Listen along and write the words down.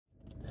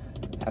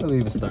How do we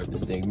even start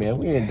this thing, man?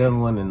 We ain't done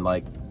one in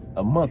like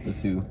a month or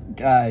two.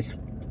 Gosh,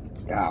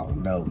 I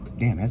don't know.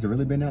 Damn, has it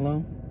really been that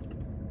long?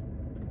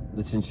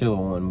 The chinchilla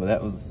one, but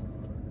that was...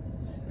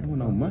 That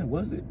wasn't a month,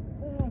 was it?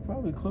 Yeah,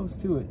 probably close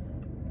to it.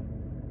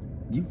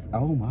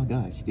 Oh my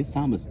gosh, this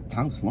time's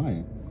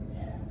flying.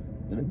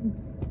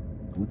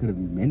 We could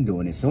have been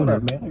doing it sooner.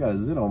 Hold up, man, I got a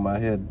zit on my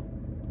head.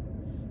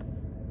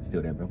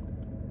 Still there, bro.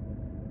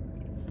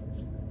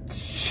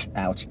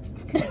 Ouch.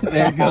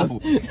 There it goes.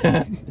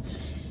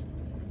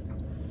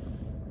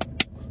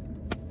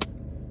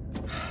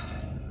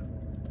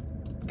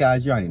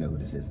 Guys, you already know who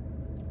this is.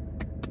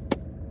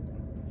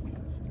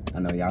 I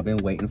know y'all been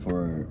waiting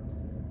for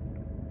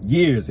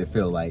years, it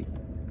feel like.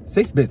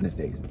 6 business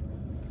days.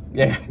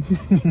 Yeah.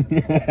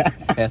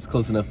 That's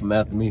close enough for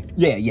math to me.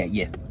 Yeah.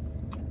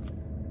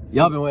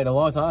 Y'all been waiting a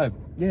long time.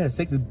 Yeah,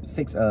 six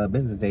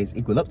business days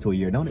equal up to a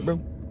year, don't it, bro?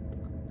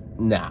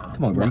 Nah.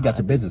 Come on, bro. You got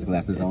your business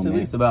glasses on, It's man. at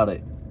least about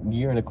a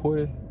year and a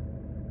quarter.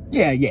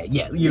 Yeah.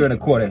 Year and a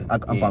quarter.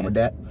 I'm fine with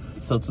that.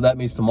 So that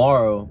means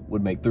tomorrow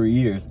would make 3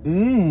 years.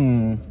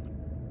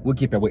 We'll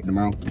keep y'all waiting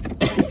tomorrow.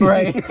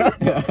 Right.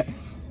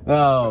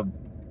 Well,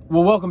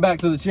 welcome back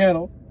to the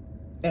channel.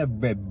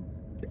 Everybody.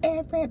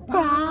 Yeah.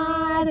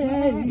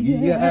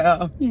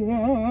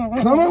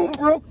 Come on,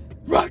 bro.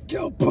 Rock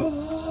your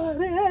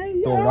body.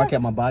 Yeah. Throw a rock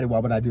at my body. Why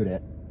would I do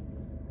that?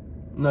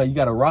 No, you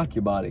gotta rock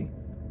your body.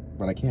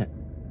 But I can't.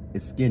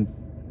 It's skin.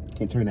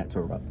 Can't turn that to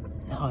a rock.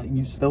 No,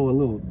 you stole a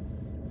little.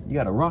 You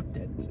gotta rock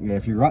that. Yeah,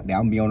 if you rock that,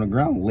 I'm gonna be on the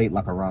ground late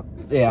like a rock.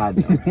 Yeah, I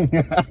know.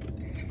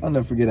 I'll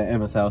never forget at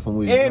Evan's house when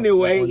we.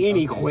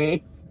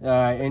 Anyway. All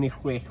right,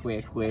 anyway.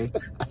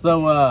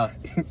 So,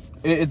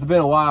 it's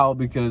been a while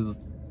because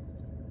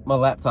my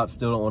laptop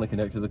still don't want to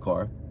connect to the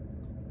car.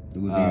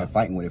 It was even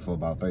fighting with it for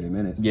about 30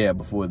 minutes. Yeah,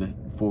 before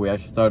we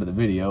actually started the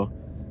video.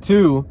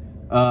 2,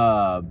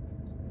 I've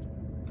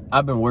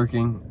been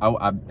working.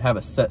 I have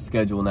a set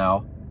schedule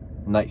now,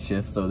 night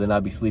shift. So then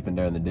I'd be sleeping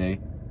during the day.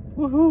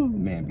 Woohoo!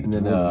 Man, and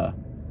then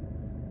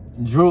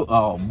drool.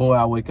 Oh boy,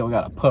 I wake up, I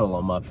got a puddle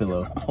on my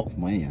pillow. Oh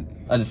man.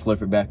 I just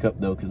slurp it back up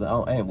though, cause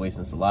I ain't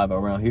wasting saliva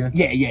around here.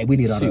 Yeah, we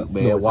need all the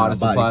man, water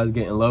supply is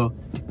getting low.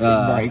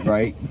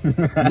 Right.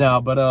 No,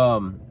 but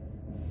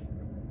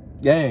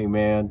dang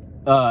man.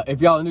 If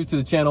y'all are new to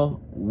the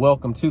channel,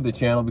 welcome to the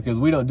channel, because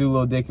we don't do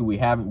Lil Dicky. We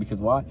haven't, because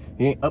why?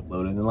 He ain't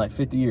uploaded in like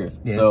 50 years.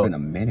 Yeah, so, it's been a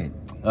minute.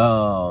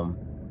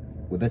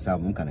 With this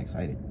album, I'm kind of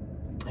excited.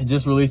 He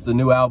just released a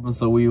new album,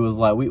 so we was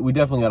like, we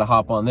definitely got to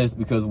hop on this,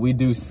 because we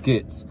do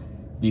skits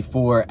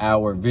before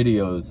our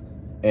videos,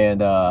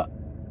 and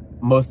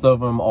most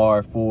of them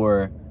are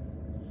for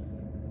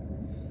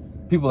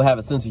people that have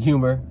a sense of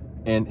humor,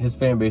 and his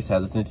fan base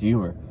has a sense of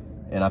humor,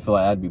 and I feel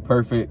like that'd be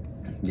perfect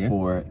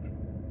for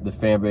the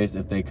fan base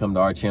if they come to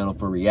our channel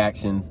for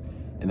reactions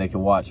and they can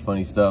watch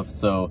funny stuff.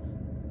 So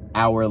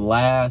our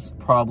last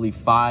probably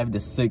 5 to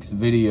 6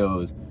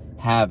 videos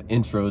have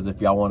intros if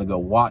y'all want to go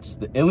watch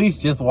at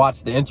least just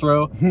watch the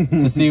intro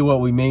to see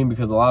what we mean,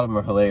 because a lot of them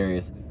are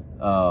hilarious.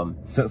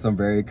 Took some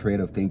very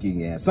creative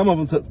thinking, and some of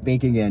them took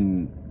thinking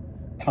and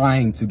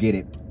time to get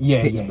it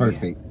pitch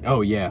perfect. Oh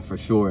yeah, for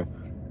sure.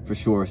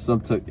 Some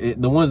took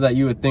the ones that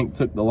you would think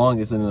took the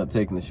longest ended up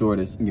taking the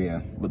shortest.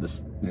 Yeah, but the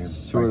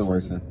shorter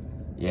ones.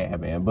 Yeah,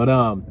 man. But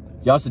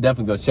y'all should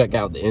definitely go check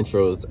out the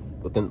intros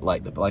within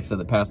like I said,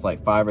 the past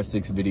like 5 or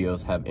 6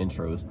 videos have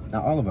intros.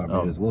 Now all of our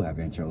videos will have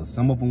intros.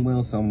 Some of them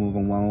will, some of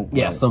them won't.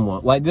 Yeah, some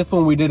won't. Like this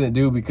one we didn't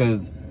do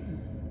because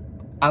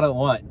I don't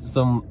want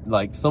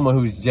someone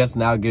who's just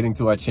now getting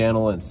to our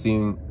channel and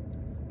seeing,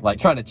 like,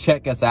 trying to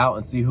check us out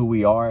and see who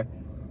we are,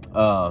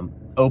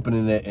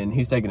 opening it and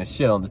he's taking a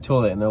shit on the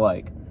toilet and they're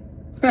like,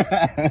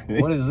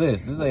 what is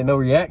this? This ain't no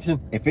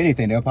reaction. If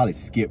anything, they'll probably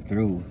skip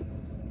through.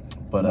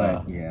 But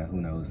yeah, who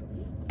knows?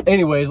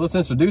 Anyways, let's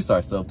introduce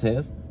ourselves,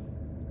 Tez.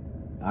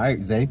 All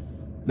right, Zay.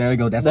 There we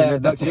go. That's the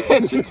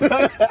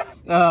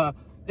introduction.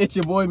 It's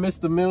your boy,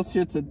 Mr. Mills,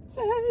 here today.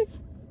 I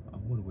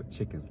wonder what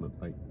chickens look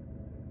like.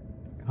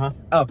 Huh?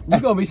 Oh, you're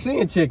gonna be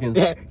seeing chickens.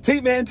 Yeah,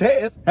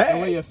 TManTezz. Hey, and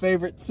we're your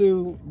favorite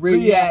 2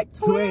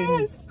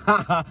 ReactTwins.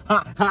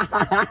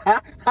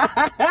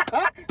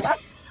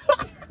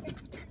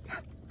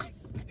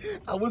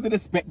 I wasn't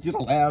expecting you to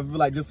laugh.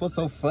 Like, this was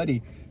so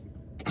funny.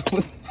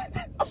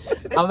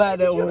 I'm at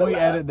that when we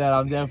edit that.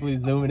 I'm definitely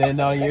zooming in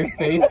on your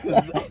face.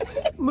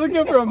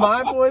 Looking from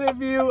my point of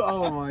view,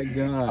 oh my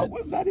god. I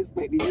was not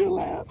expecting you to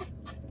laugh.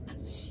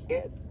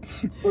 Shit.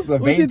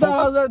 What you thought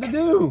I was about to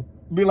do?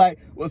 Be like,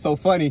 what's so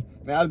funny?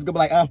 And I was gonna be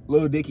like,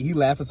 Lil Dicky, he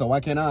laughing, so why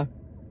can't I?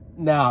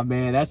 Nah,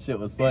 man, that shit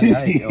was funny.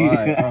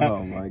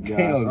 Oh my gosh.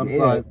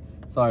 I'm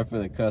sorry for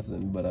the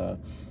cussing, but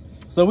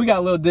so we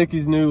got Lil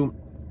Dicky's new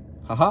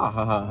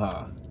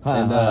Hahaha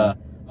and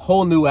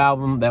whole new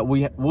album that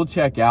we'll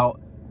check out.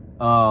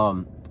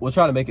 We'll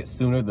try to make it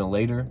sooner than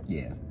later.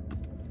 Yeah.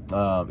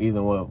 Even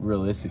though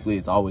realistically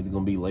it's always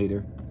gonna be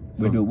later.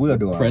 We'll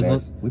do our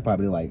best. We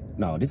probably like,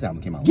 no, this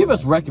album came out. Give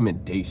us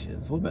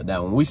recommendations. What about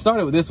that one? We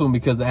started with this one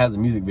because it has a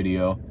music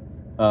video.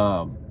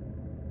 I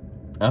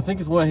think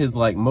it's one of his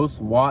like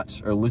most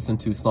watched or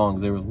listened to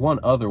songs. There was one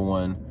other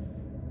one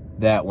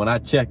that when I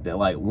checked at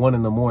like 1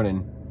 in the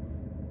morning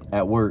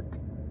at work,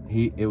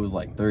 it was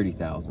like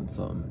 30,000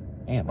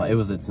 something. Damn, like it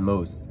was its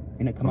most.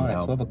 And it come out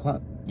at 12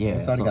 o'clock. Yeah,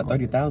 it's already got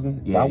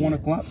 30,000 by 1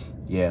 o'clock.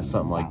 Yeah,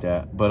 something like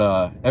that.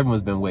 But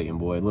everyone's been waiting,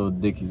 boy. Little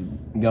Dicky's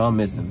gone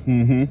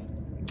missing.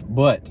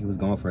 But he was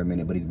gone for a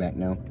minute, but he's back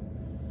now.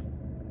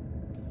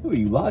 Who are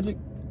you, Logic?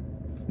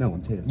 No,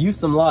 I'm Tez. Use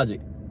some Logic.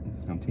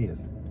 I'm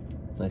Tez.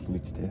 Nice to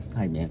meet you, Tez.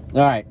 Hi, man.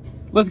 All right,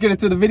 let's get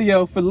into the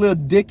video for little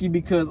Dicky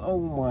because, oh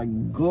my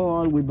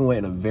God, we've been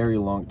waiting a very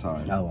long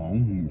time. A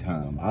long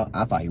time.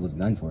 I thought he was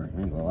done for.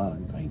 I ain't gonna lie.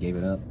 I thought he gave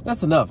it up.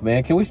 That's enough,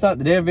 man. Can we stop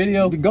the damn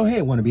video? Go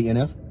ahead, wanna be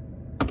NF.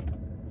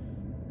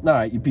 All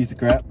right, you piece of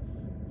crap.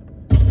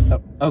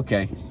 Oh,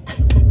 okay.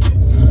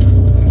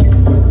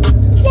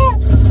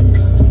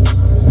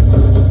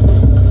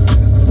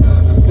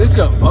 This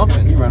show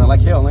bumping. He running like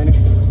hell, ain't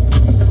he?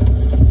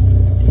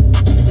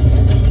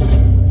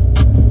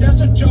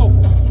 That's a joke.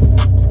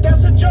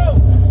 That's a joke.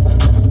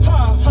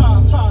 Ha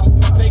ha ha.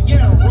 They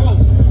getting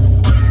roast.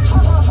 Ha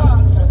ha ha.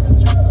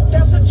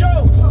 That's a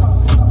joke.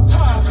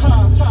 Ha ha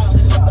ha.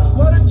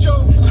 What a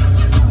joke.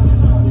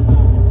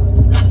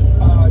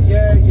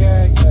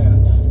 Yeah.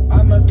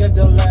 I'ma get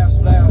the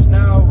last laugh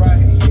now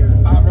right here.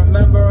 I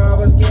remember I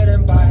was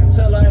getting by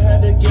until I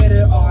had to get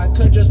it. Or I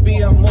could just be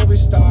a movie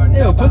star.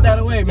 Ew, put that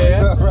away,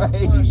 man. Right.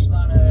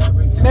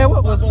 Man,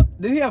 what was?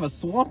 Did he have a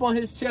swamp on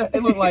his chest?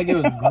 It looked like it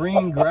was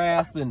green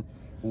grass and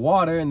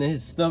water, and then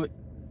his stomach.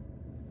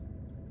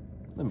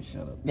 Let me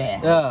shut up.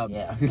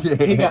 Yeah.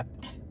 He got.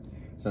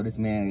 So this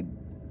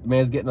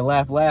man's getting a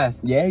laugh.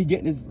 Yeah, he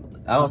getting his.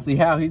 I don't see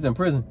how he's in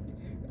prison.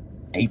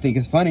 He think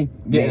it's funny.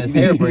 Getting his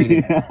hair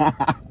braided.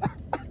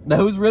 Now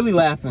who's really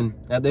laughing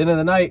at the end of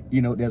the night?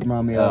 You know, that's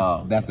my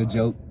man. That's a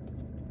joke.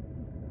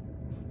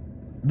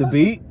 The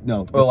beat?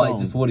 No. Or like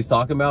just what he's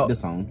talking about? The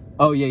song.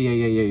 Oh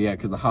yeah.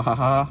 Cause the ha ha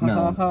ha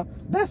ha ha.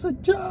 That's a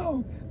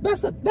joke.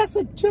 That's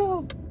a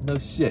joke. No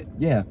shit.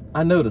 Yeah.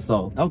 I know the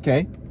song.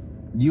 Okay.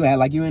 You act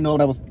like you didn't know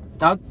that was.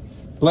 I'll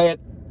play it.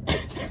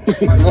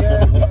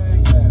 Yeah.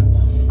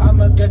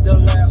 I'ma get the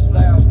last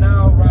laugh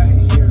now right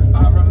here.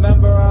 I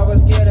remember I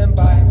was getting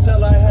by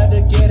until I had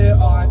to get it.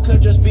 Or I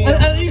could just be.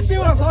 You see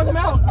what I'm talking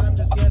about? I'm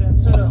just getting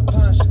to the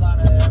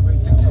punchline of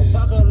everything. So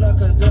buckle up,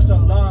 cause this a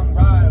long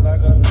ride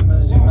like a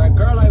limousine. My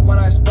girl like when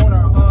I spoon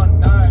her all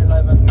night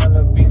like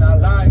vanilla bean. I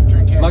like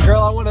drinking. My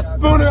girl, I want to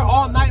spoon her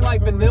all night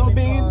like vanilla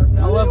bean.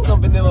 I love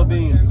some vanilla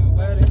bean.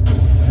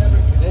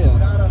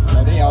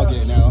 Damn. They all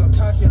get now.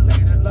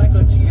 Calculated like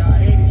a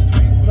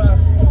TI-83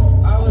 plus.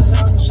 I was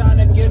out trying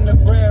to get in the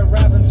bread,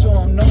 rapping to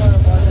him. No, I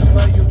wasn't,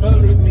 but you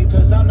believe me,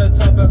 cause I'm the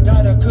type of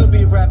guy that could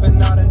be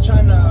rapping out in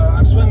China.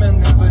 I'm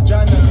swimming in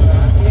vagina.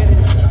 I get it,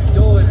 I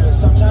do it.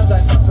 Sometimes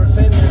I fuck for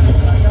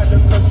fitness. I got the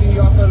pussy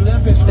off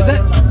Olympics.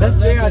 That's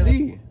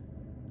JID.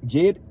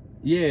 Jid?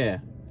 Yeah.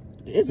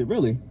 Is it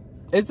really?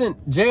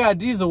 Isn't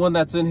JID's the one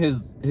that's in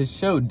his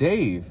show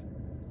Dave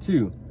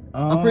too?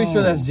 I'm pretty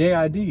sure that's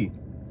JID.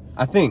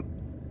 I think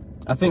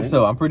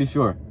so. I'm pretty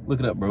sure. Look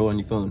it up, bro, on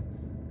your phone.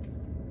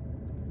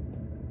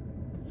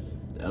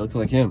 That looks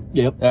like him.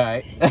 Yep. All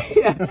right.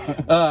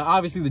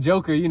 Obviously the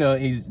Joker, you know,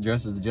 he's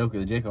dressed as the Joker.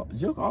 The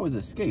Joker always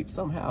escapes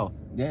somehow.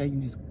 Yeah, he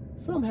just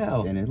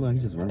somehow. And look,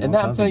 he's just running. And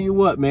I'm telling you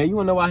what, man, you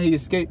wanna know why he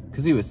escaped?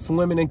 Because he was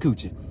swimming in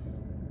coochie.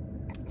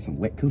 Some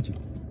wet coochie.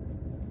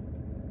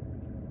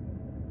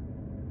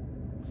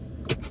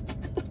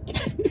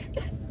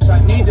 I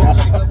need to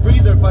take a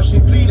breather, but she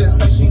pleaded,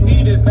 say she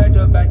needed back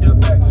to back,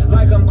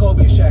 like I'm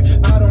Kobe Shaq.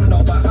 I don't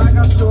know, but I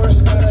got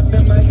stores got up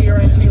in my ear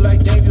and he like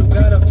Dave, you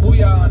got a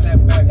booyah on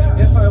that back.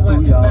 If I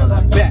went back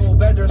on Bumble,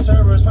 better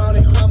servers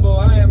probably crumble.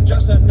 I am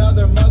just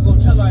another muggle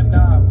till I'm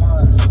not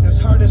one. It's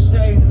hard to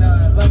say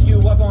none, like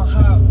you up on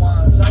hot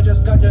ones. I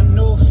just got the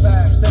new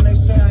facts and they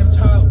say I'm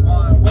top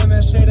one.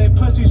 Women say they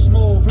pussy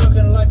smooth,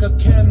 looking like a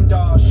Ken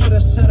doll.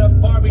 Should've said a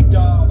Barbie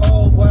doll.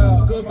 Oh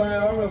well, goodbye,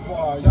 au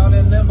revoir. Y'all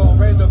in limbo,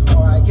 raise the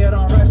bar. I get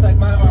on racks like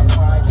my armor.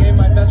 I gave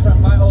my best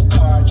friend my old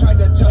car. Tried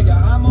to tell ya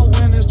I'm a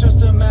win, it's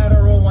just a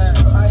matter of when.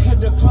 I hit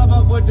the club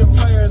up with the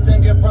players,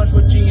 then get brunch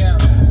with GM.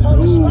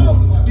 Holy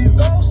smoke, these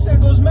gold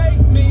singles make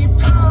me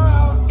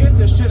proud. If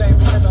this shit ain't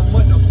platinum,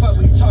 what the fuck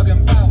we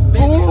talking about?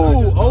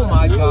 Baby, oh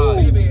my God.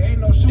 Baby, ain't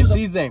no shoes. If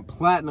these ain't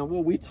platinum,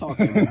 what we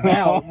talking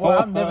about? Well,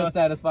 I'm never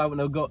satisfied with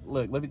no gold.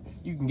 Look,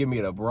 you can give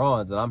me the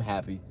bronze and I'm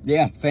happy.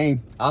 Yeah,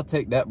 same. I'll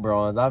take that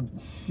bronze. I'll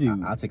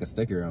take a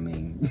sticker, I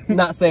mean.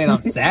 Not saying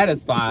I'm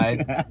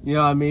satisfied, you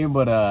know what I mean?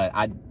 But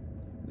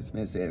this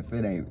man said if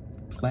it ain't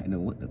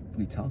platinum, what the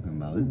we talking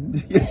about?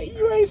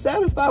 You ain't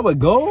satisfied with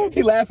gold?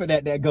 He laughing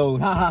at that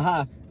gold. Ha ha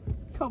ha.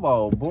 Come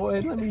on,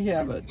 boy. Let me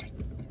have a.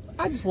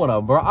 I just want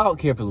a bro. I don't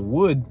care if it's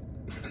wood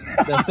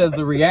that says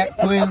the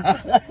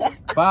ReactTwins.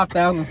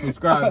 5,000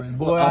 subscribers,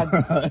 boy.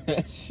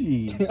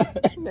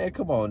 Shit. Man,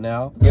 come on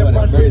now. Get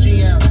brunch with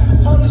GM.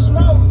 Holy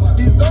smoke,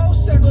 these gold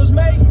singles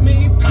make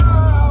me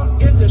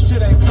proud. If this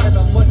shit ain't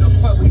platinum, what the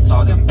fuck we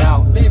talking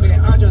about? Baby,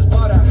 I just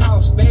bought a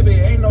house. Baby,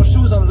 ain't no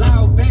shoes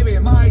allowed. Baby,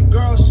 my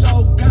girl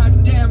so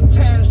goddamn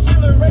tan. She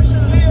look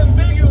racially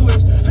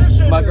ambiguous.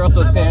 Picture my girl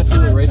so tan, she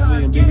look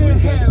racially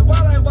ambiguous.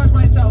 While I watch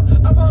myself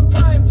up on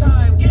prime time.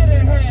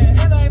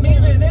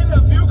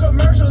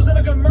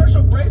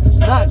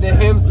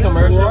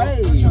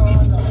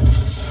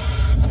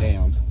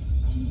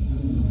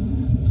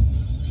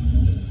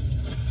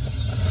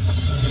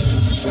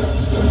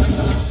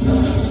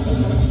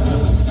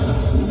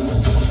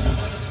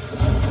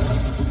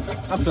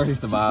 I'm sure he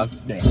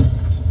survived. Damn.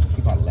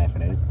 He probably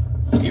laughing at it.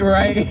 You're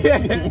right.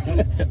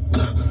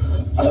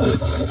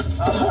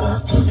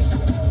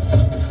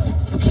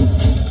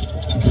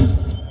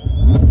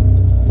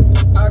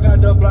 I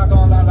got the block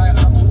on like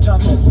I'm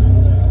Mutombo.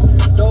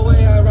 The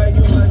way I write,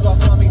 you might go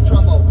call me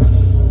Trumbo.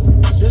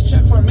 This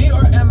check for me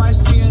or am I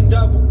seeing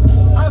double?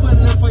 I would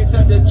lift weights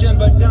at the gym,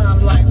 but then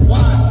I'm like,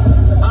 why?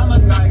 I'm a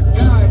nice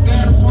guy,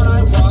 guess when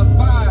I walk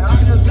by. I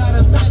just got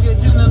a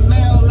package in the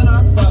mail and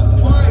I fuck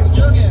twice.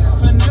 Jugging,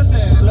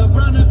 finessing,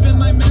 LeBron up in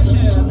my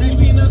mentions. They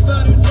peanut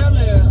butter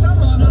jealous. I'm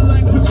on a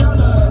like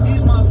Nutella.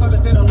 These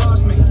motherfuckers, they done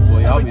lost me.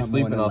 Boy, y'all be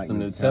sleeping on some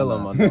Nutella,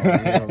 my dog. You know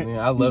what I mean?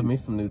 I love me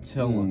some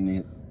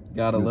Nutella.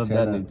 Gotta love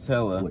that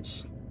Nutella.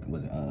 Which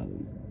was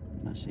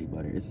not shea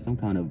butter. It's some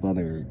kind of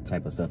other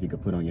type of stuff you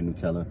could put on your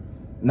Nutella.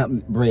 Not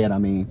bread, I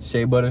mean.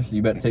 Shea butter? So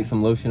you better take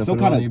some lotion and some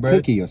put it on kind your of bread?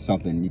 cookie or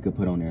something you could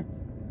put on there.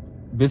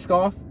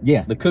 Biscoff?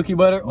 Yeah. The cookie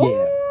butter? Yeah.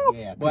 Ooh!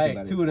 Yeah. Wait,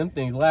 butter. 2 of them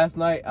things. Last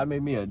night, I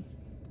made me a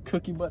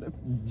cookie butter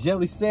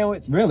jelly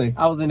sandwich. Really?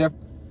 I was in there.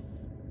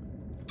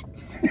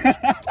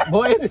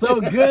 Boy, it's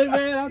so good,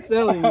 man. I'm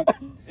telling you.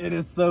 It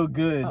is so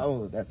good.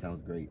 Oh, that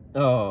sounds great.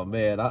 Oh,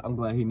 man. I'm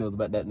glad he knows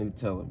about that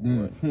Nutella.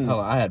 Hold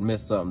on. I had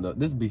missed something, though.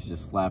 This beat's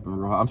just slapping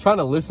real hard. I'm trying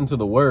to listen to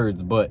the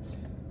words, but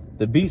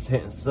the beat's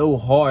hitting so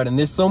hard, and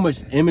there's so much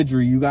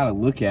imagery you got to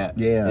look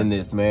at in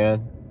this,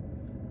 man.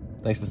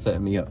 Thanks for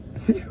setting me up.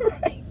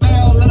 Right.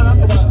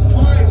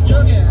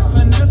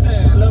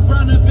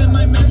 LeBron up in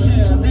my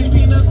mentions. They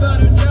peanut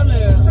butter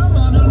jealous. I'm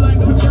on a like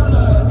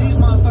Nutella. These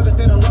motherfuckers,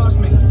 they done lost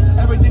me.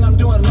 Everything I'm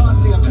doing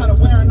lofty. I'm kind of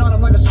wearing on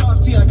them like a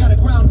softie. I got it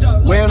ground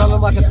up. Wearing on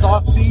them like a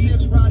softie?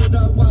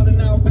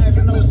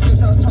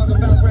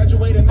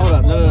 Hold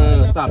up.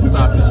 No. Stop it.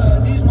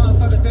 These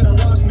motherfuckers, they done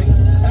lost me.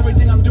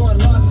 Everything I'm doing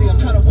lofty. I'm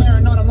kind of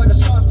wearing on them like a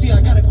softie.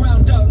 I got it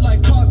ground up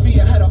like coffee.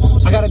 I had a whole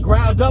I got it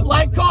ground up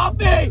like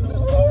coffee.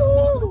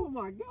 Oh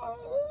my God.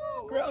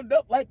 Ground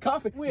up like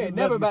coffee. We ain't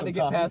never about to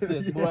get past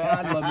this, boy.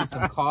 I love me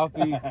some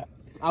coffee.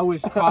 I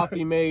wish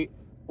Coffee Mate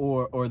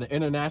or the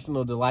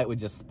International Delight would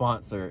just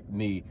sponsor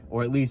me,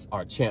 or at least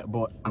our champ.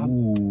 Boy, I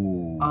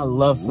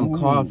love some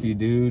coffee,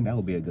 dude. That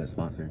would be a good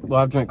sponsor. Well,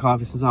 I've drank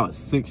coffee since I was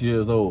 6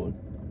 years old.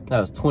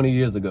 That was 20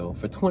 years ago.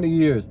 For 20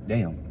 years.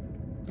 Damn.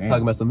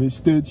 Talking about some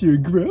instant your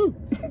growth.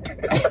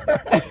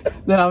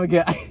 Then I'm gonna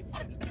get,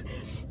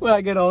 when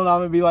I get old, I'm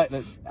gonna be like,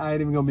 I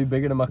ain't even gonna be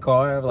bigger than my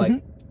car. I'm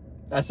like,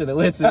 I should have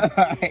listened.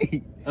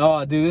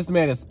 Oh, dude, this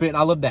man is spitting.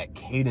 I love that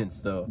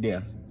cadence, though.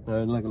 Yeah.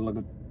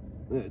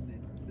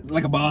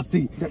 Like a boss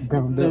tea.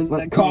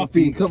 Like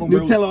coffee. Come on,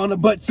 Nutella on the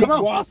butt cheek. Come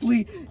on.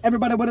 Wassley.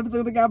 Everybody, whatever.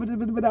 Hold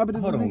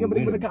on,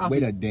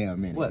 wait a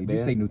damn minute. What, Did man?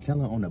 you say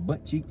Nutella on the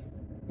butt cheeks?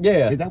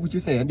 Yeah. Is that what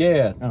you said?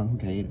 Yeah. Oh,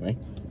 okay, anyway.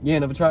 You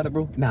ain't never tried it,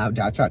 bro? Nah,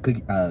 I tried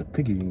cookie,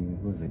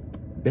 what was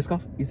it?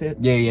 Biscoff, you said?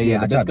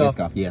 Yeah, I tried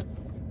Biscoff, yeah.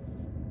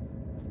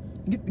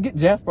 Get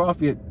Jasper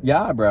off your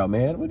eyebrow,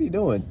 man. What are you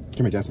doing?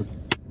 Come here, Jasper.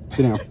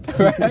 Sit down.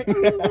 Right?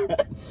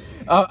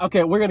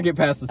 Okay, we're gonna get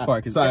past this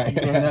part because Sorry.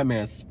 that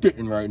man's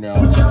spitting right now.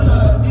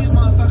 These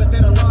motherfuckers,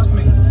 they done lost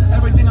me.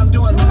 Everything I'm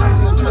doing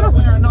lofty. I'm kind of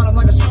wearing on them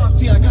like a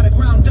softie. I got it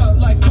ground up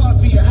like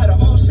coffee. I had a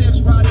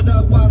 06, rotted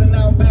up, wild and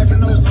out. Back in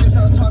 06,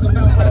 I was talking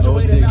about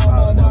graduated now.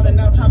 I'm wild and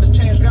now, time has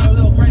changed. Got a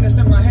little grayness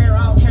in my hair.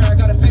 I don't care, I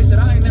gotta face it.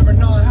 I ain't never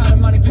known how the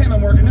money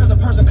payment working. There's a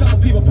person, couple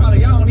people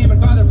probably. I don't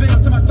even bother. Big up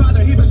to my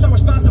father. He was so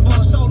responsible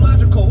and so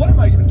logical. What am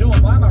I even doing?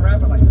 Why am I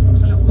rapping like this? I'm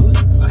such a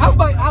loser.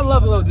 I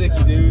love Lil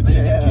Dicky, dude. Think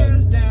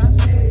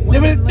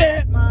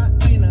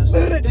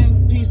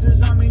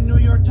pieces on me, New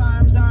York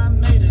Times, I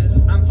made it.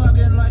 I'm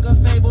fucking like a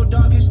fable,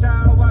 doggy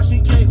style, while she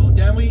cable.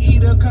 Then we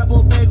eat a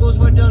couple bagels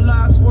with the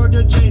last word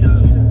to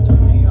Jada.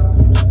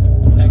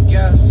 And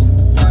guess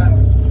what?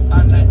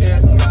 I'm the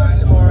it guy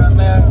for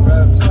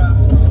America.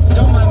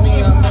 Don't mind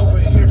me, I'm over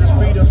here just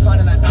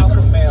redefining the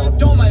alpha male.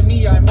 Don't mind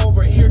me, I'm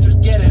over here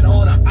just getting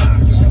all the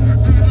ops.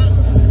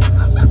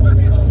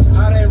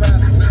 How they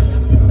rap?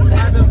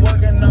 I've been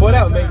working on. Boy,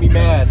 that would make me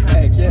mad.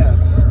 Heck yeah.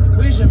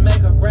 We should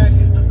make a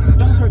bracket.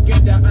 Don't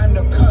forget that I'm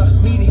the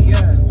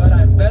comedian, but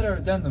I'm better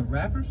than the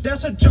rappers.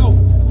 That's a joke.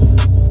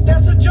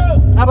 That's a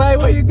joke. How about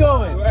where you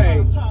going?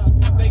 Hey,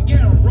 they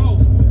getting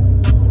roast.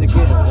 They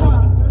getting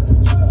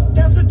roast.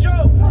 That's a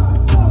joke.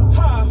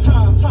 Ha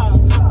ha ha.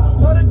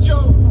 What a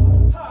joke.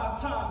 Ha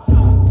ha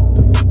ha.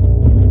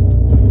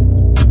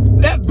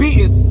 That beat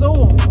is so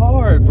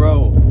hard, bro.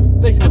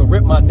 Makes me want to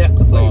rip my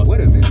necklace off.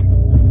 Wait a minute.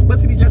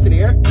 Wasn't he just in the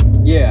air?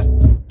 Yeah.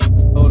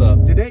 Hold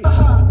up. Did they?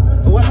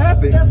 What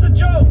happened? That's a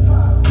joke.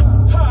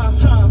 Ha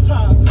ha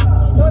ha.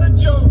 What a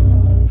joke.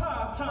 Ha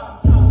ha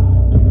ha.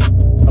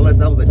 Unless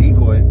that was a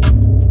decoy.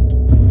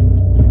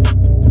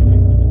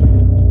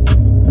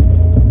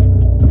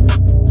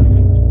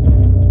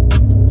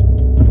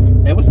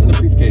 Hey, what's in the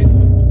briefcase?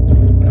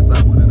 That's what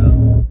I want to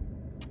know.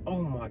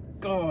 Oh my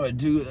god,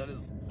 dude,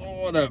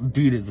 that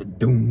beat is a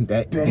Doom,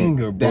 that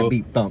banger, bro. That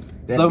beat thumps.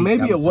 That so beat,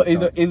 maybe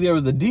either it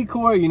was a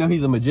decoy, you know,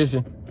 he's a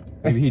magician.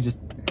 Maybe he just.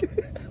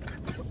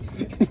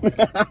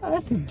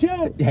 That's a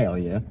joke. Hell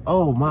yeah.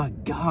 Oh my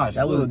gosh,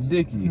 that was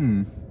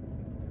Dicky.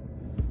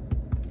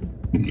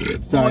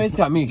 Boy, it's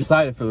got me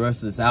excited for the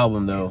rest of this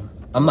album, though.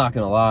 I'm not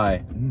gonna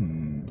lie.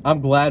 I'm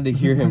glad to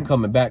hear him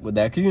coming back with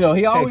that, because you know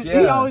he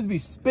always be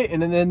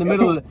spitting, and then in the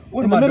middle of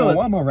what am I doing?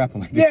 Why am I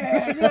rapping like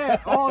that? Yeah,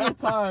 all the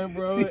time,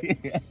 bro.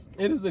 Yeah.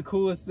 It is the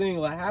coolest thing.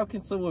 Like, how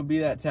can someone be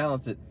that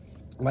talented?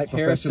 Like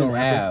Harrison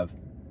Ave.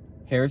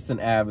 Harrison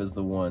Ave is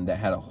the one that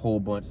had a whole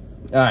bunch.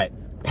 All right.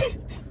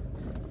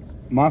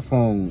 My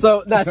phone.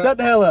 So now shut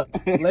the hell up.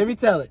 Let me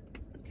tell it.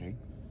 Okay.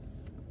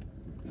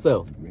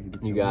 So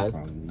you guys,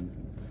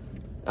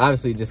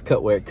 obviously just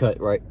cut where it cut,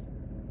 right?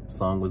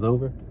 Song was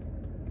over,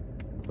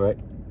 right?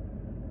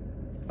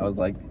 I was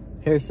like,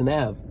 Harrison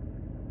Ave,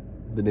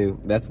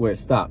 that's where it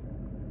stopped,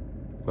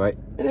 right?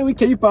 And then we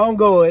keep on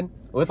going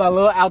with our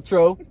little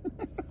outro.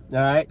 All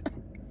right.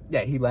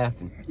 Yeah, he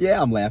laughing.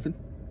 Yeah, I'm laughing.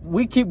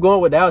 We keep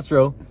going with the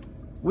outro.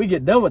 We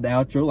get done with the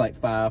outro like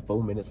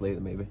 4 minutes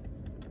later, maybe.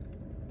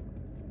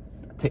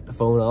 I take the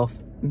phone off.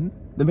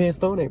 The man's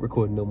phone ain't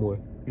recording no more.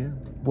 Yeah.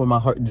 Boy, my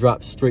heart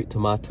dropped straight to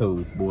my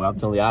toes. Boy, I'm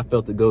telling you, I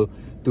felt it go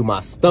through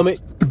my stomach,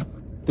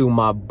 through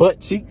my butt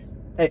cheeks.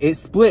 It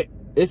split.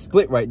 It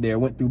split right there.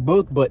 Went through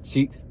both butt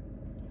cheeks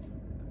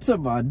to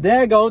my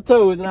daggone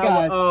toes. And I was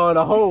like, oh,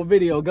 the whole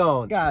video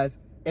gone. Guys,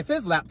 if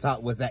his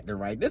laptop was acting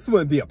right, this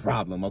wouldn't be a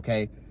problem,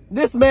 okay?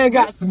 This man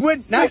got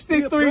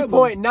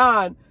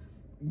 63.9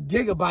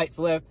 gigabytes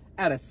left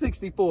out of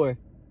 64.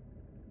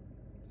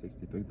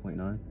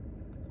 63.9?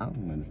 I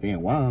don't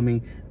understand why. I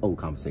mean, old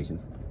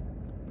conversations.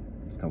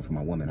 It's coming from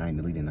my woman. I ain't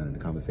deleting none of the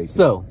conversations.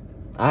 So,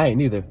 I ain't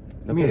either.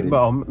 Okay,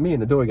 Me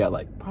and the door got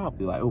like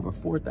probably like over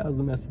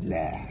 4,000 messages.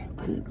 Nah.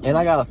 And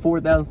I got like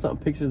 4,000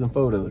 something pictures and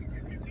photos,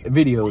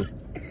 videos.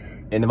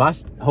 And my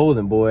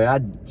holding, boy,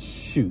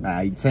 shoot.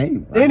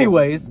 Same.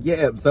 Anyways.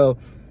 Yeah, so.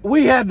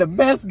 We had the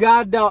best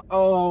goddamn,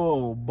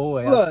 oh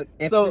boy. Look,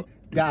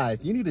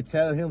 guys, you need to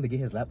tell him to get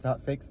his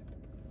laptop fixed.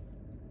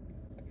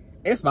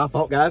 It's my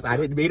fault, guys. I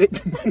didn't mean it.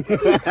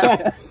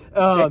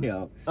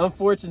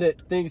 Unfortunate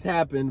things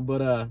happen,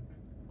 but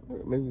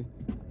maybe,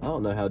 I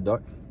don't know how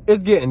dark.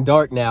 It's getting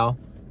dark now.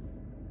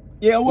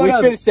 Yeah, we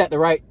finished at the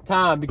right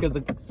time because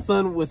the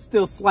sun was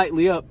still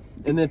slightly up,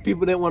 and then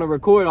people didn't want to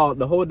record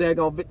the whole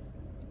daggone video.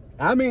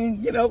 I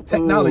mean, you know,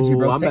 technology,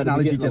 bro.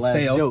 Technology just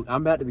fails. Joke.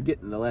 I'm about to be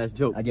getting the last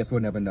joke. I guess we'll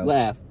never know.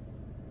 Laugh.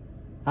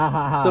 Ha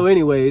ha ha. So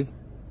anyways,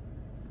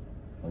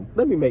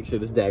 let me make sure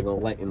this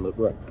daggone lighting look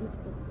right.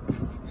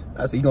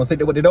 I see you gonna sit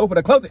there with the door open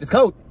or close it. It's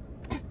cold.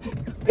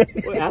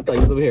 Boy, I thought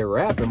you was over here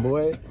rapping,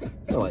 boy.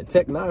 Sound like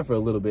Tech 9 for a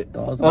little bit.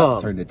 Oh, I was about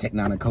to turn to Tech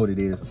 9 and code it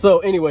is. So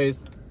anyways,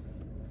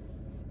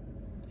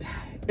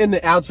 in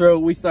the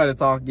outro, we started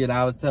talking.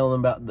 I was telling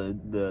him about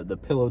the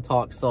Pillow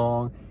Talk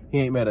song. He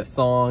ain't made a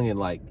song in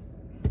like,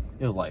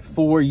 it was like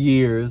 4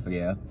 years.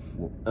 Yeah.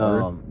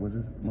 Well, was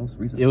his most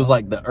recent It was song?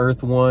 like the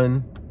Earth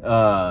one.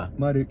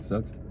 My dick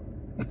sucks.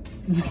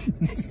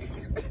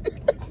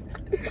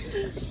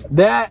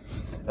 That,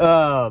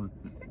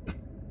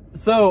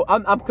 so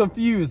I'm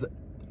confused.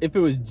 If it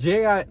was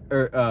J.I.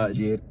 or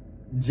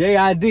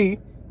J.I.D.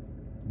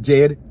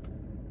 Jed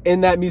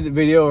in that music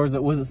video, or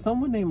was it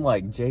someone named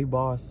like J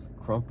Boss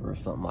Crumper or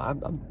something?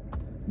 I'm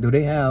do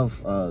they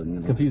have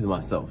confusing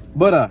myself.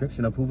 But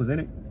description of who was in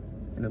it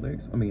in the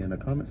lyrics? I mean, in the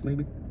comments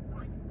maybe.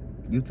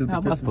 YouTube.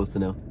 How am I supposed to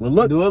know? Well,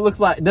 look.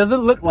 Does it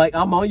look like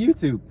I'm on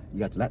YouTube? You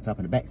got your laptop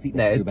in the back seat.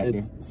 Nah,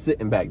 it's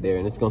sitting back there,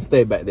 and it's gonna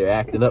stay back there,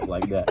 acting up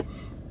like that.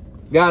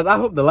 Guys, I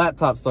hope the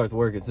laptop starts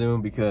working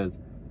soon because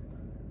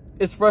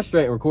it's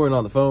frustrating recording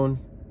on the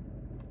phones.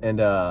 And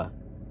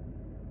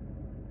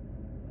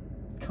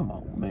come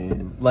on,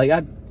 man. Like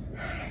I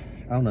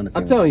don't understand.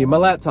 I'm telling you, my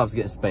laptop's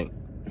getting spanked.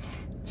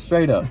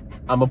 Straight up.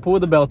 I'm gonna pull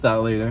the belt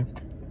out later.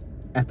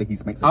 After he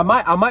spanks it. I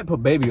might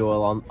put baby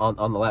oil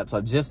on the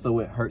laptop just so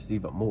it hurts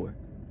even more.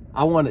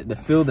 I want it to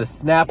feel the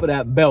snap of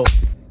that belt.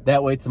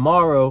 That way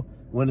tomorrow,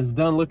 when it's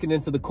done looking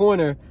into the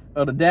corner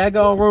of the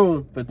daggone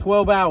room for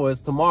 12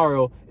 hours,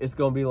 tomorrow it's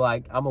gonna be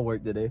like, I'm gonna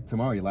work today.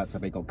 Tomorrow your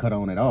laptop ain't gonna cut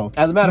on at all.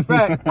 As a matter of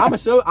fact, I'm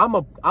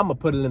gonna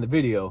put it in the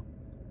video.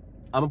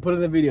 I'm gonna put it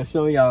in the video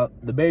showing y'all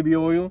the baby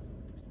oil.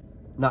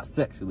 Not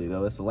sexually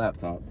though, it's a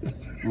laptop.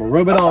 I'm gonna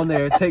rub it on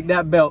there, take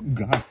that belt,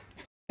 God.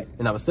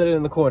 and I'm gonna set it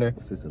in the corner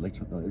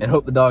and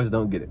hope the dogs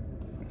don't get it.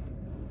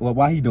 Well,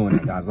 why he doing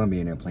that, guys? I'm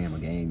being there playing my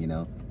game, you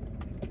know.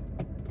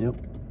 Yep.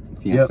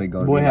 Fiance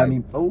go to boy, had like,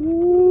 me.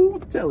 Oh,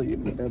 I'm telling you,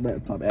 that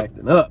laptop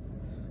acting up.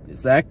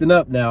 It's acting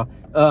up now.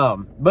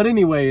 But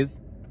anyways,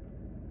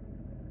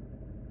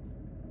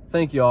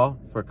 thank y'all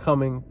for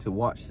coming to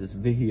watch this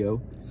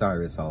video.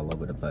 Sorry, it's all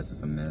over the place.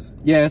 It's a mess.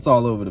 Yeah, it's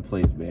all over the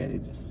place, man.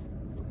 It just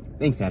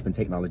things happen.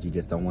 Technology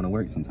just don't want to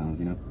work sometimes,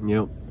 you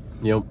know.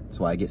 Yep. That's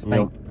why I get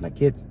spanked like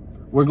kids.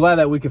 We're glad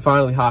that we could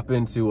finally hop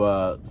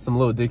into some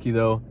little Dicky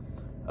though.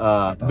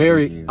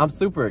 I'm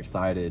super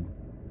excited.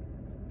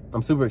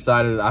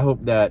 I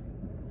hope that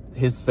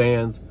his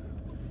fans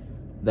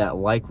that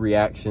like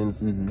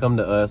reactions come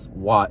to us,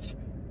 watch,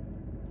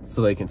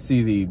 so they can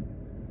see the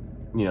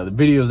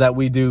videos that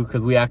we do,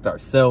 because we act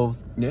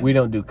ourselves. Yeah. We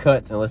don't do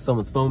cuts unless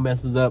someone's phone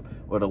messes up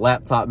or the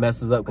laptop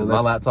messes up, because my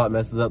laptop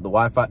messes up, the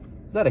Wi-Fi.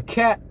 Is that a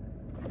cat?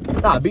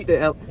 Nah, beat the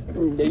hell.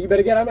 Yeah, you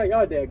better get out of my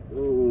yard, Dag.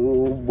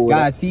 Oh, boy.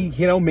 Guys, see,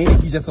 he don't mean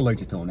it. He's just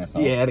allergic to him. That's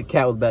all. Yeah, the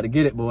cat was about to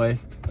get it, boy.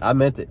 I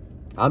meant it.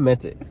 I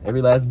meant it.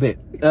 Every last bit.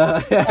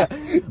 Damn,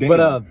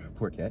 But,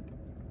 poor cat.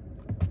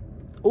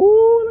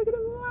 ooh, look at the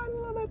light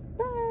on that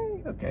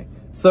thing. Okay.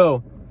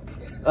 So,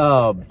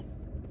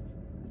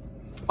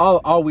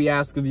 all we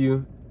ask of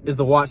you is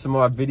to watch some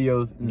of our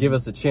videos. Give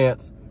us a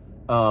chance.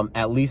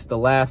 At least the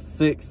last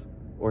 6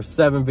 or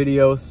 7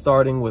 videos,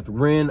 starting with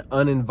Ren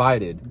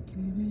Uninvited.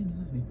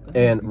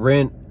 And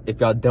Ren,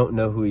 if y'all don't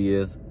know who he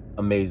is,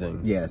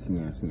 amazing. Yes.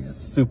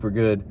 Super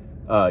good.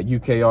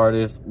 UK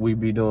artist. We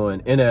be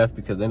doing NF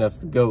because NF's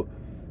the GOAT.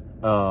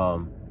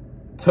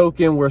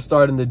 Token, we're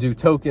starting to do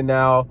Token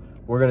now.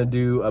 We're gonna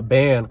do a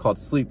band called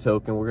Sleep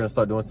Token. We're gonna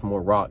start doing some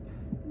more rock.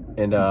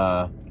 And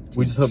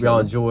we just hope y'all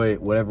enjoy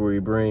whatever we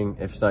bring.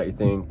 If it's not your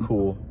thing,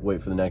 cool.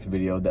 Wait for the next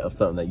video of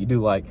something that you do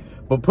like.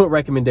 But put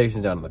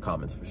recommendations down in the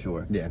comments for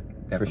sure. Yeah,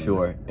 definitely. For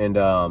sure. And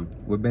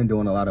we've been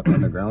doing a lot of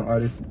underground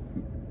artists.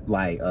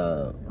 Like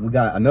we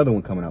got another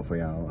one coming out for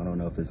y'all. I don't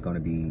know if it's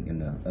gonna be in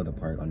the other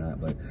part or not,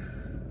 but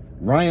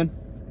Ryan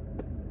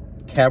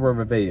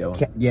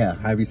Caravello. Yeah,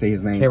 however you say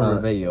his name.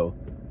 Caravello.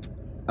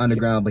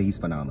 Underground, but he's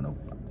phenomenal.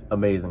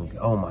 Amazing.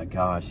 Oh my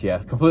gosh, yeah,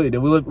 completely.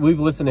 We've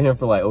listened to him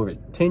for like over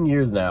 10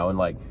 years now, and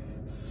like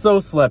so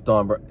slept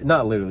on, bro.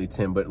 Not literally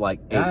 10, but like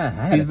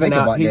 8. He's been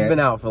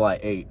out for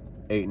like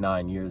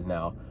 9 years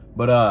now.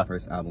 But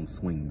first album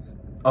Swings.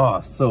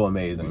 Oh, so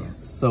amazing. Yes.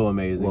 So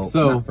amazing. Well,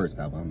 so not first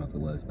album, I don't know if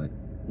it was, but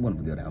one of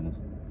the good albums.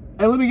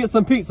 Hey, let me get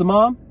some pizza,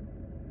 Mom.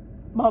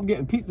 Mom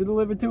getting pizza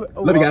delivered to it.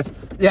 Oh, love you guys.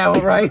 Yeah,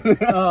 well, right.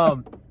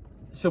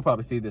 She'll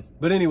probably see this.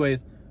 But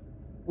anyways,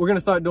 we're gonna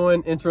start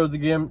doing intros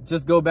again.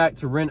 Just go back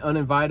to Ren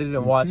Uninvited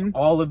and watch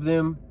all of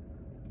them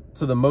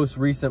to the most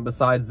recent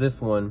besides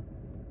this one.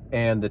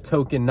 And the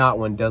Token Not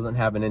one doesn't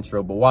have an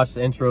intro, but watch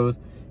the intros.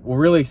 We're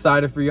really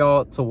excited for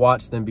y'all to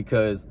watch them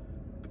because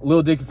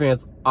Lil Dicky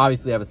fans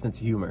obviously have a sense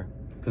of humor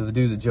because the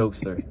dude's a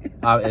jokester,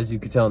 as you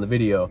could tell in the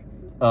video.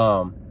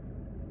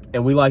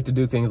 And we like to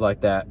do things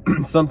like that.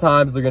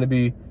 Sometimes they're gonna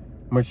be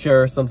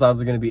mature, sometimes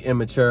they're gonna be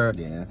immature.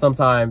 Yeah.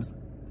 Sometimes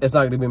it's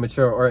not gonna be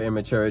mature or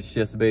immature. It's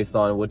just based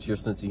on what your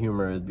sense of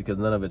humor is because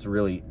none of it's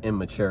really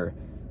immature.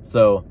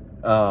 So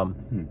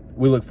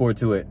we look forward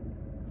to it.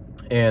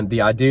 And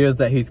the ideas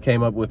that he's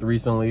came up with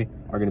recently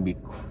are gonna be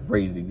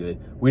crazy good.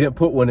 We didn't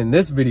put one in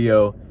this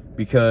video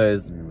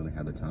because we didn't really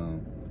have the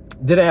time.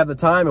 Didn't have the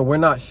time, and we're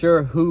not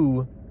sure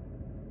who,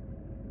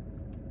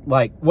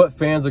 like, what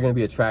fans are gonna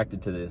be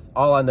attracted to this.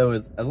 All I know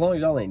is as long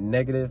as y'all ain't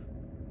negative,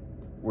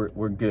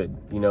 we're good.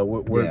 You know,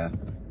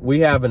 we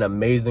have an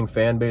amazing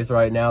fan base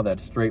right now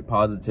that's straight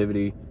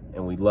positivity,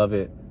 and we love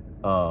it.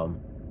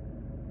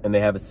 And they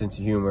have a sense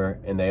of humor,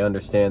 and they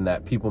understand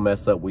that people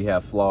mess up, we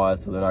have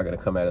flaws, so they're not gonna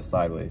come at us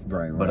sideways.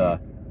 Right. But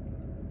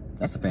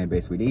that's the fan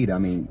base we need. I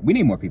mean, we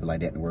need more people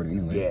like that in the world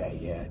anyway.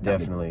 Yeah,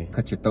 definitely.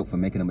 Cut your throat for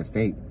making a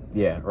mistake.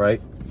 Yeah,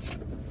 right.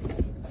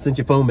 Since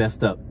your phone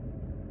messed up.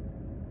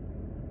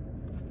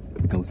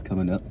 Ghost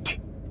coming up.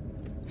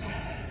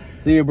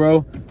 See you,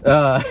 bro.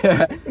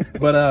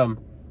 But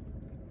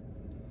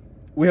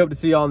we hope to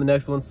see y'all in the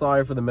next one.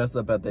 Sorry for the mess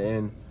up at the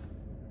end.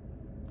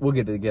 We'll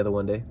get it together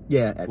one day.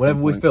 Yeah.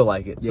 Whenever we feel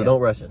like it. So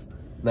don't rush us.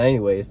 Now,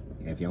 anyways.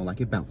 If you don't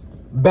like it, bounce.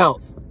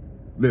 Bounce.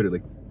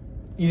 Literally.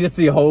 You just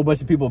see a whole bunch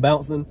of people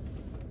bouncing.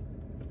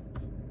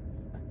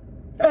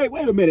 Hey,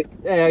 wait a minute.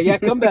 Yeah,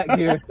 come back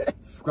here.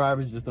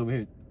 Subscribers just over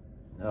here.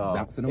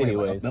 Bouncing away.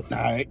 Anyways. All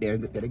right, there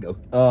they go.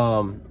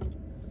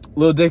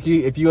 Lil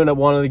Dicky, if you end up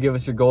wanting to give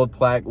us your gold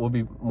plaque, we'll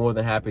be more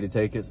than happy to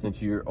take it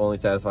since you're only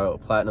satisfied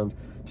with platinum.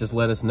 Just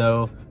let us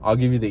know. I'll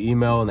give you the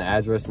email and the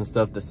address and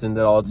stuff to send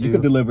it all to. You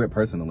can deliver it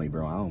personally,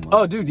 bro. I don't mind.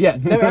 Oh, dude, yeah.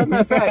 As a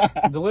matter of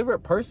fact, deliver it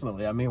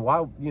personally. I mean,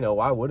 why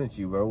wouldn't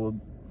you, bro? We'll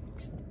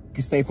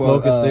stay for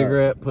smoke a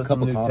cigarette, put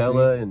some Nutella,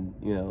 coffee. And,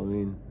 you know, I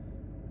mean.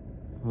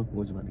 Huh?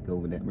 Where's you about to go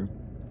with that, bro?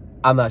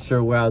 I'm not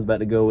sure where I was about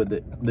to go with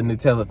the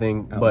Nutella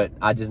thing, but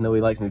I just know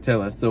he likes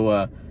Nutella.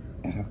 So,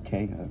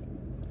 okay.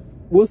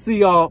 We'll see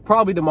y'all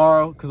probably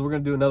tomorrow because we're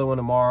going to do another one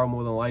tomorrow,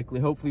 more than likely.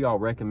 Hopefully, y'all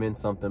recommend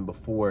something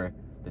before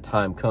the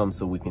time comes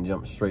so we can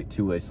jump straight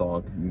to a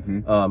song.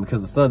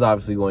 Because the sun's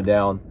obviously going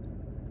down,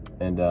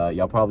 and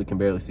y'all probably can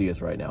barely see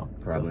us right now.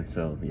 Probably.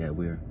 So yeah,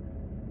 we'll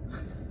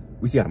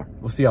see y'all tomorrow.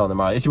 We'll see y'all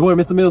tomorrow. It's your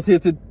boy, Mr. Mills, here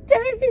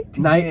today.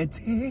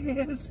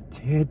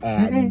 TManTezz.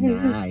 At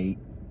night.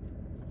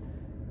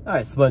 All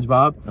right,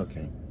 SpongeBob.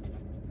 Okay.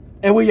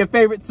 And we're your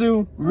favorite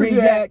two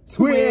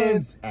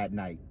ReactTwins at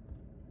night.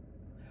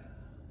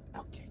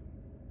 Okay.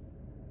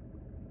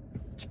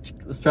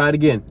 Let's try it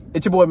again.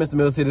 It's your boy, Mr.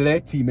 Mills, here today.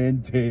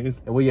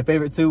 TManTezz. And we're your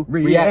favorite two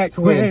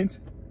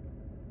ReactTwins.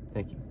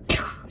 Thank you.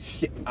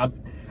 Shit,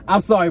 I'm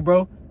sorry,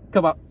 bro.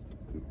 Come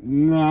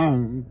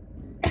on.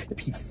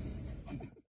 Peace.